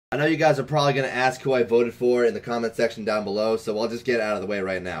I know you guys are probably going to ask who I voted for in the comment section down below, so I'll just get it out of the way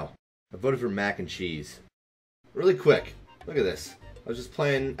right now. I voted for Mac and Cheese. Really quick. Look at this. I was just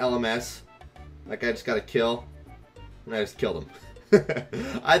playing LMS. That guy just got a kill, and I just killed him.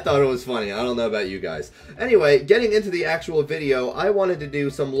 I thought it was funny. I don't know about you guys. Anyway, getting into the actual video, I wanted to do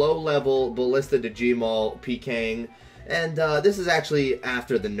some low-level Ballista to Gmaul PKing. And this is actually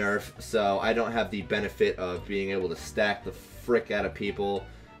after the nerf, so I don't have the benefit of being able to stack the frick out of people,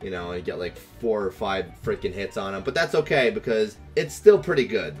 you know, and get like 4 or 5 freaking hits on them. But that's okay, because it's still pretty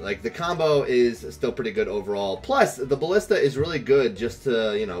good. Like, the combo is still pretty good overall. Plus, the Ballista is really good just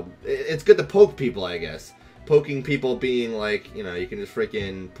to, you know, it's good to poke people, I guess. Poking people being like, you know, you can just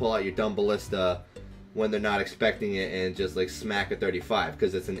freaking pull out your dumb Ballista when they're not expecting it and just like smack a 35,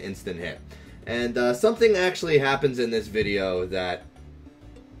 because it's an instant hit. And something actually happens in this video that,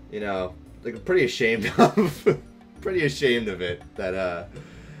 you know, like, I'm pretty ashamed of. Pretty ashamed of it that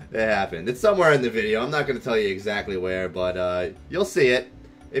it happened. It's somewhere in the video. I'm not going to tell you exactly where, but you'll see it.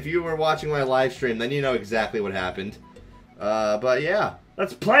 If you were watching my live stream, then you know exactly what happened. But yeah,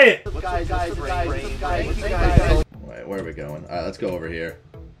 let's play it. Wait, where are we going? Let's go over here.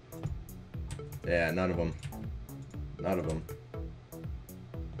 Yeah, none of them. None of them.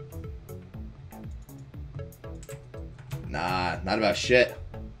 Nah, not about shit.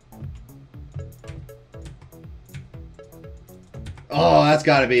 Oh, that's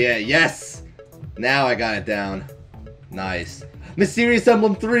gotta be it. Yes! Now I got it down. Nice. Mysterious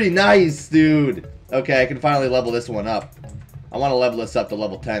Emblem 3. Nice, dude. Okay, I can finally level this one up. I want to level this up to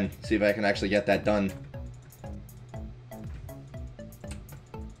level 10. See if I can actually get that done.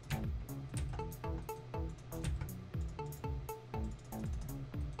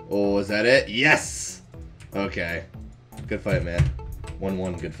 Oh, is that it? Yes! Okay. Good fight, man.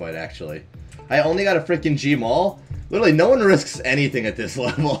 1-1 good fight, actually. I only got a freaking Gmaul. Literally, no one risks anything at this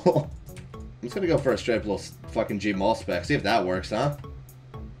level. I'm just gonna go for a straight up little fucking Gmaul spec. See if that works, huh?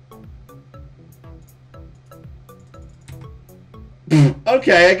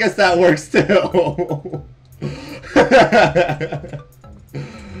 Okay, I guess that works too.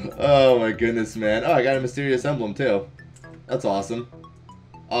 Oh my goodness, man. Oh, I got a Mysterious Emblem too. That's awesome.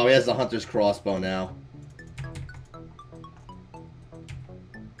 Oh, he has the Hunter's Crossbow now.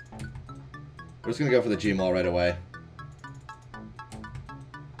 We're just gonna go for the Gmaul right away.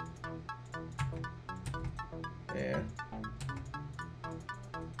 Yeah.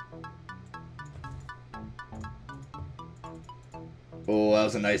 Oh, that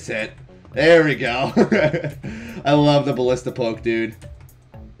was a nice hit. There we go. I love the Ballista poke, dude.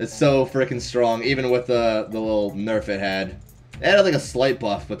 It's so freaking strong, even with the little nerf it had. It had like a slight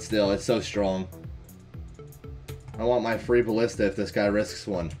buff, but still, it's so strong. I want my free Ballista if this guy risks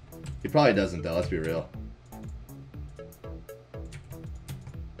one. He probably doesn't, though, let's be real.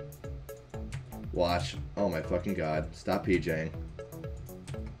 Watch. Oh my fucking god. Stop PJing.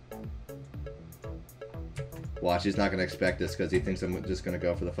 Watch, he's not gonna expect this because he thinks I'm just gonna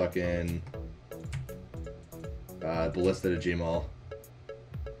go for the fucking Ballista to Gmaul.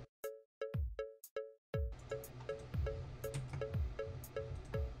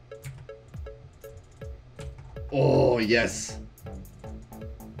 Oh, yes.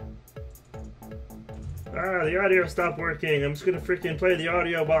 Ah, the audio stopped working. I'm just gonna freaking play the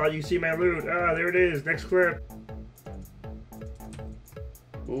audio while you see my loot. Ah, there it is. Next clip.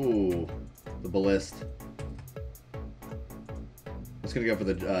 Ooh, the Ballista. Just gonna go for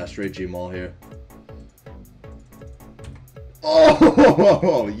the straight Gmaul here.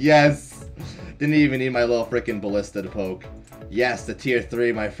 Oh, yes! Didn't even need my little freaking Ballista to poke. Yes, the tier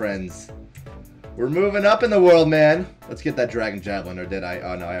 3, my friends. We're moving up in the world, man. Let's get that Dragon Javelin, or did I?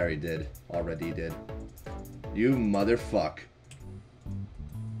 Oh, no, I already did. Already did. You motherfuck.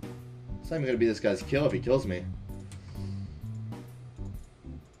 It's not even gonna be this guy's kill if he kills me.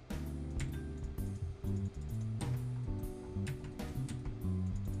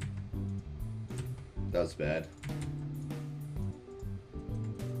 That was bad.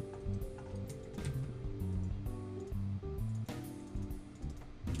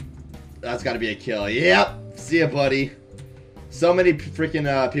 That's gotta be a kill. Yep! See ya, buddy. So many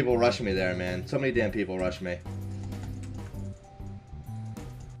freaking people rush me there, man. So many damn people rush me.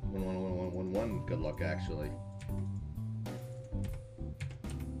 1-1-1-1-1-1. Good luck, actually.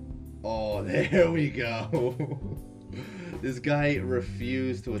 Oh, there we go. This guy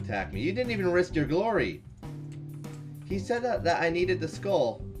refused to attack me. You didn't even risk your glory. He said that I needed the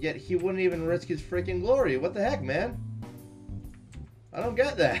skull, yet he wouldn't even risk his freaking glory. What the heck, man? I don't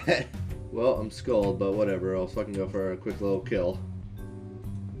get that. Well, I'm skulled, but whatever. I'll fucking go for a quick little kill.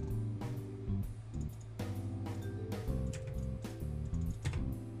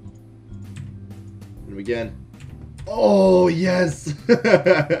 Hit him again. Oh, yes!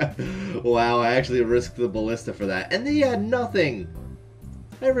 Wow, I actually risked the Ballista for that. And he had nothing!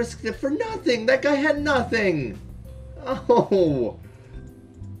 I risked it for nothing! That guy had nothing! Oh!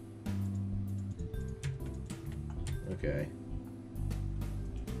 Okay.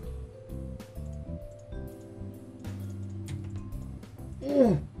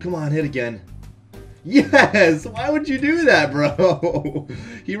 Oh, come on, hit again. Yes! Why would you do that, bro?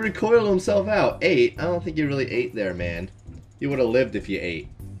 He recoiled himself out. 8? I don't think you really ate there, man. You would have lived if you ate.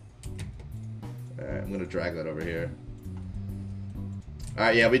 Alright, I'm going to drag that over here.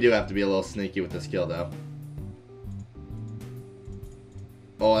 Alright, yeah, we do have to be a little sneaky with this kill, though.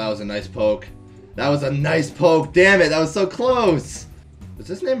 Oh, that was a nice poke. That was a nice poke. Damn it, that was so close. Is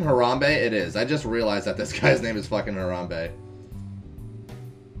this name Harambe? It is. I just realized that this guy's name is fucking Harambe.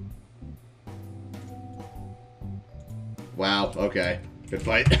 Wow, okay. Good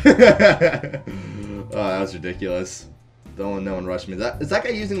fight. Oh, that was ridiculous. No one rushed me. Is that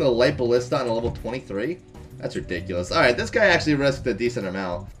guy using the light ballista on a level 23? That's ridiculous. Alright, this guy actually risked a decent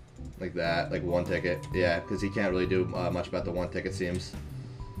amount. Like that, like 1 ticket. Yeah, because he can't really do much about the 1 ticket, seems.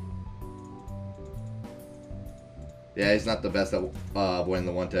 Yeah, he's not the best at winning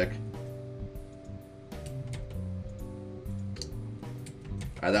the 1 tick.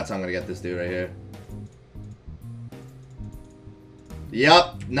 Alright, that's how I'm gonna get this dude right here.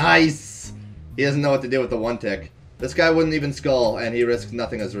 Yup, nice! He doesn't know what to do with the 1 tick. This guy wouldn't even skull, and he risked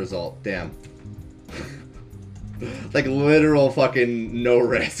nothing as a result. Damn. Like literal fucking no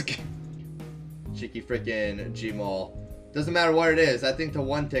risk. Cheeky freaking Gmaul. Doesn't matter what it is. I think the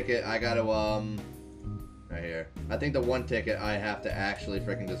 1 ticket I gotta right here. I think the 1 ticket I have to actually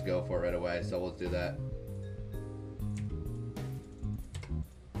freaking just go for it right away. So we'll do that.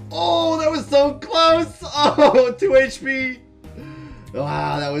 Oh, that was so close! Oh, 2 HP.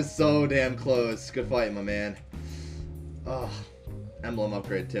 Wow, that was so damn close. Good fight, my man. Oh, emblem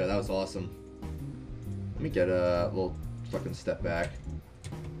upgrade too. That was awesome. Let me get a little fucking step back.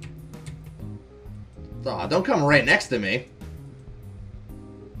 Oh, don't come right next to me.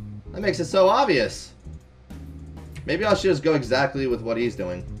 That makes it so obvious. Maybe I should just go exactly with what he's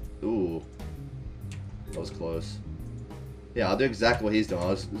doing. Ooh. That was close. Yeah, I'll do exactly what he's doing.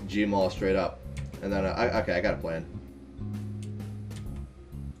 I'll just Gmaul straight up. And then, okay, I got a plan.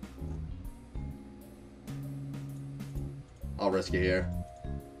 I'll risk it here.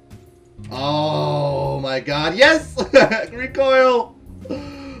 Oh my god, yes! Recoil!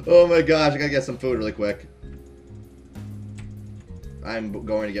 Oh my gosh, I gotta get some food really quick. I'm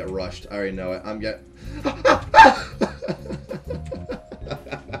going to get rushed. I already know it. I'm get.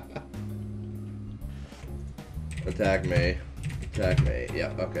 Attack me. Attack me.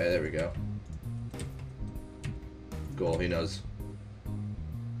 Yep, okay, there we go. Cool, he knows.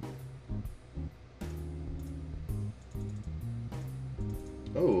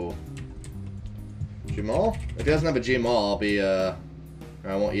 Oh. Gmaul? If he doesn't have a Gmaul, I'll be, I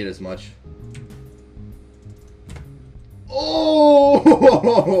won't eat as much.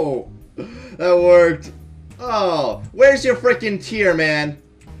 Oh! That worked. Oh, where's your freaking tier, man?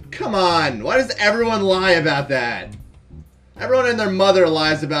 Come on. Why does everyone lie about that? Everyone and their mother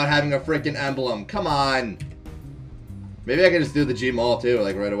lies about having a freaking emblem. Come on. Maybe I can just do the Gmaul too,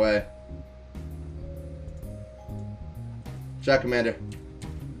 like right away. Shot Commander.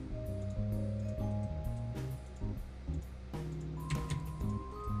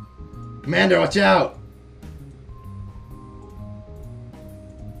 Commander, watch out!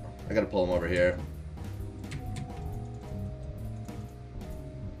 I gotta pull him over here.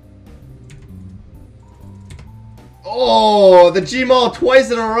 Oh, the Gmaul twice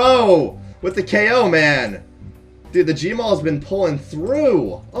in a row with the KO, man. Dude, the Gmaul's been pulling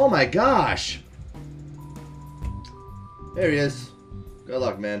through. Oh my gosh. There he is. Good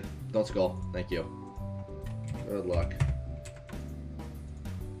luck, man. Don't skull. Thank you. Good luck.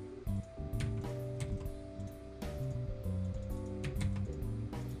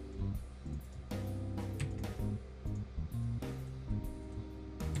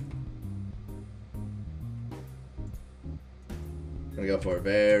 I'm gonna go for it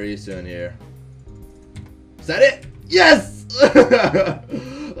very soon here. Is that it? Yes!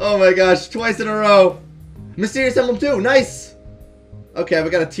 Oh my gosh, twice in a row. Mysterious Emblem 2, nice! Okay, we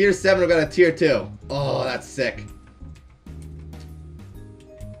got a tier 7, we got a tier 2. Oh, that's sick.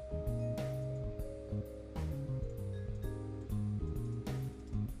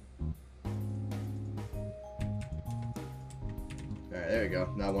 Alright, there we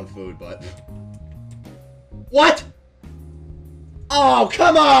go. Not one food, but... What?! Oh,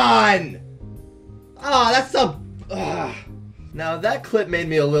 come on! Oh, that's so... Nah, Now, that clip made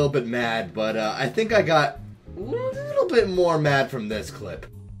me a little bit mad, but I think I got a little bit more mad from this clip.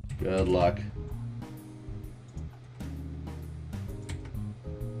 Good luck.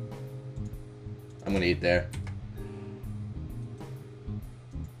 I'm gonna eat there.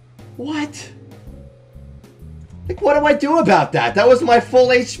 What? Like, what do I do about that? That was my full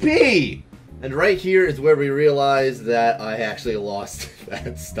HP! And right here is where we realize that I actually lost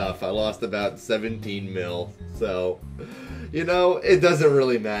that stuff. I lost about 17 mil. So, you know, it doesn't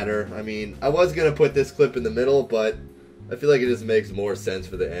really matter. I mean, I was gonna put this clip in the middle, but I feel like it just makes more sense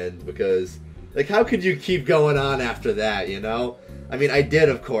for the end because, like, how could you keep going on after that, you know? I mean, I did,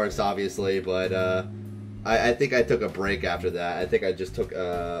 of course, obviously, but I think I took a break after that. I think I just took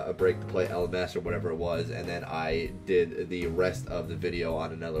a break to play LMS or whatever it was, and then I did the rest of the video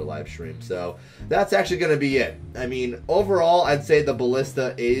on another live stream. So that's actually going to be it. I mean, overall, I'd say the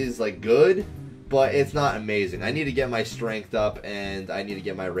Ballista is, like, good, but it's not amazing. I need to get my strength up, and I need to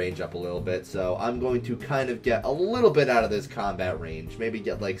get my range up a little bit. So I'm going to kind of get a little bit out of this combat range. Maybe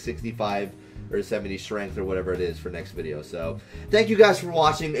get, like, 65 or 70 strength or whatever it is for next video. So thank you guys for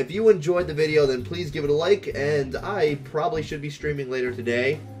watching. If you enjoyed the video, then please give it a like, and I probably should be streaming later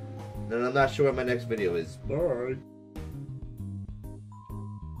today, and I'm not sure what my next video is. Bye.